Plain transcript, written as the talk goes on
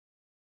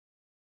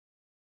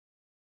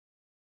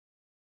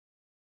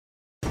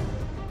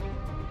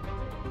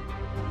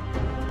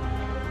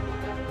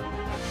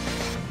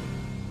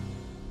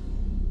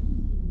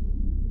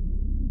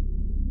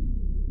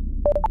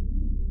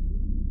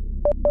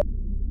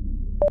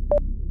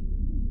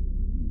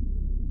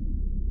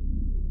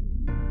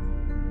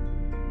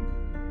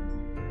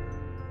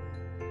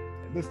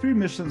The three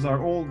missions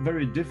are all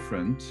very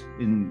different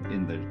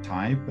in their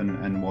type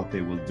and what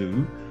they will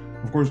do.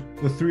 Of course,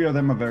 the three of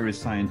them are very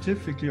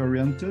scientifically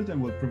oriented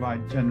and will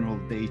provide general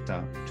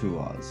data to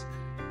us.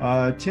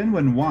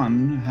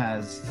 Tianwen-1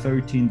 has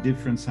 13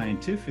 different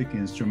scientific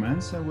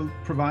instruments and will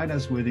provide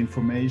us with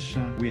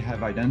information. We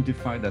have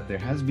identified that there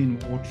has been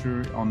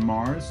water on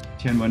Mars.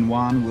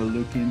 Tianwen-1 will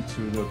look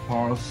into the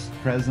past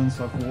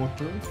presence of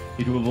water.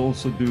 It will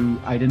also do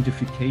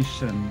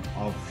identification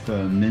of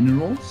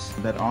minerals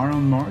that are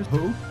on Mars.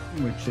 HOPE,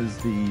 which is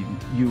the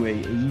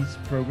UAE's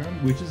program,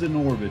 which is an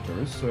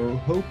orbiter. So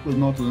HOPE will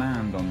not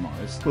land on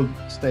Mars. It will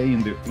stay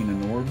in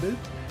an orbit,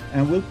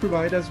 and will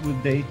provide us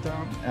with data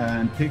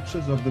and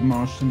pictures of the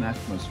Martian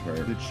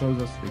atmosphere. It shows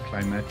us the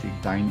climatic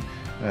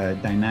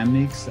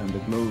dynamics and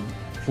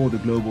for the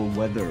global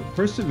weather.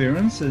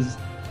 Perseverance is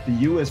the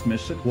US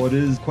mission. What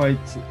is quite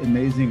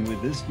amazing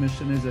with this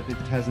mission is that it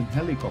has a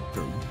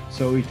helicopter.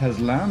 So it has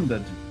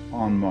landed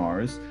on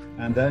Mars,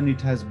 and then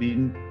it has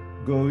been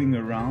going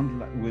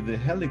around with a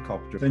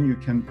helicopter. Then you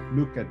can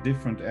look at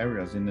different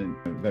areas in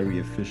a very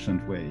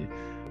efficient way.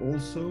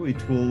 Also,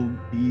 it will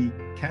be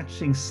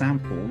catching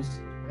samples,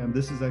 and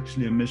this is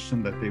actually a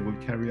mission that they will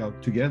carry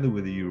out together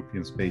with the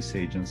European Space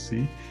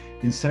Agency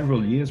in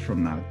several years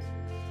from now.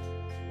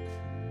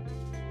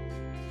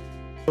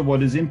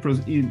 What is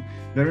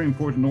very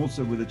important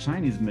also with the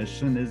Chinese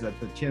mission is that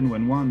the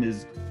Tianwen-1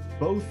 is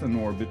both an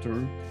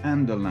orbiter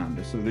and a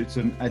lander. So it's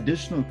an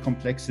additional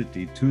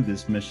complexity to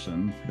this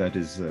mission that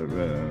is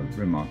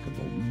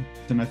remarkable.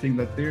 And I think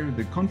that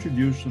the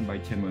contribution by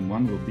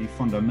Tianwen-1 will be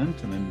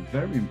fundamental and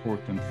very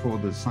important for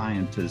the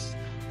scientists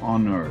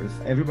on Earth.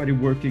 Everybody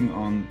working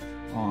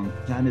on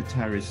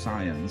planetary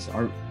science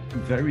are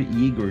very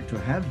eager to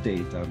have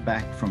data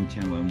back from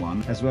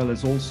Tianwen-1, as well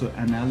as also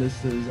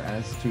analysis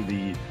as to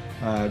the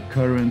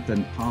current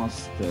and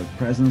past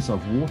presence of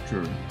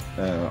water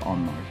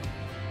on Mars.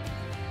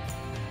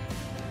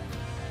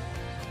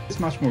 It's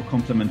much more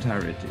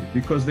complementarity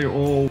because they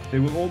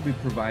will all be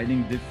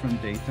providing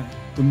different data.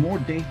 The more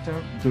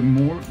data, the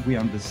more we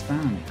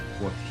understand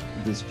what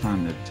this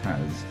planet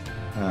has,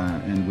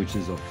 and which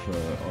is of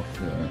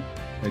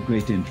a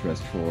great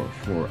interest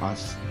for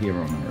us here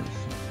on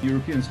Earth. The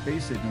European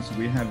Space Agency,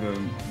 we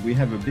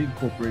have a big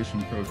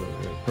cooperation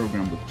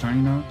program with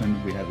China,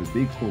 and we have a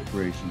big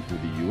cooperation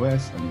with the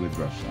US and with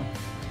Russia.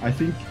 I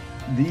think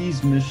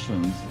these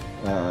missions,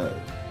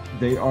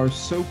 they are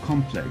so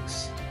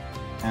complex,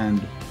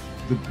 and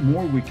the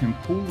more we can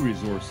pool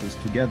resources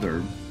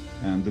together,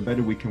 and the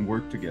better we can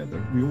work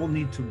together. We all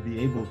need to be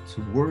able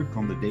to work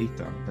on the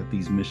data that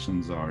these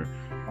missions are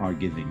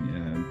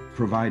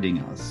providing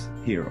us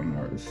here on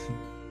Earth.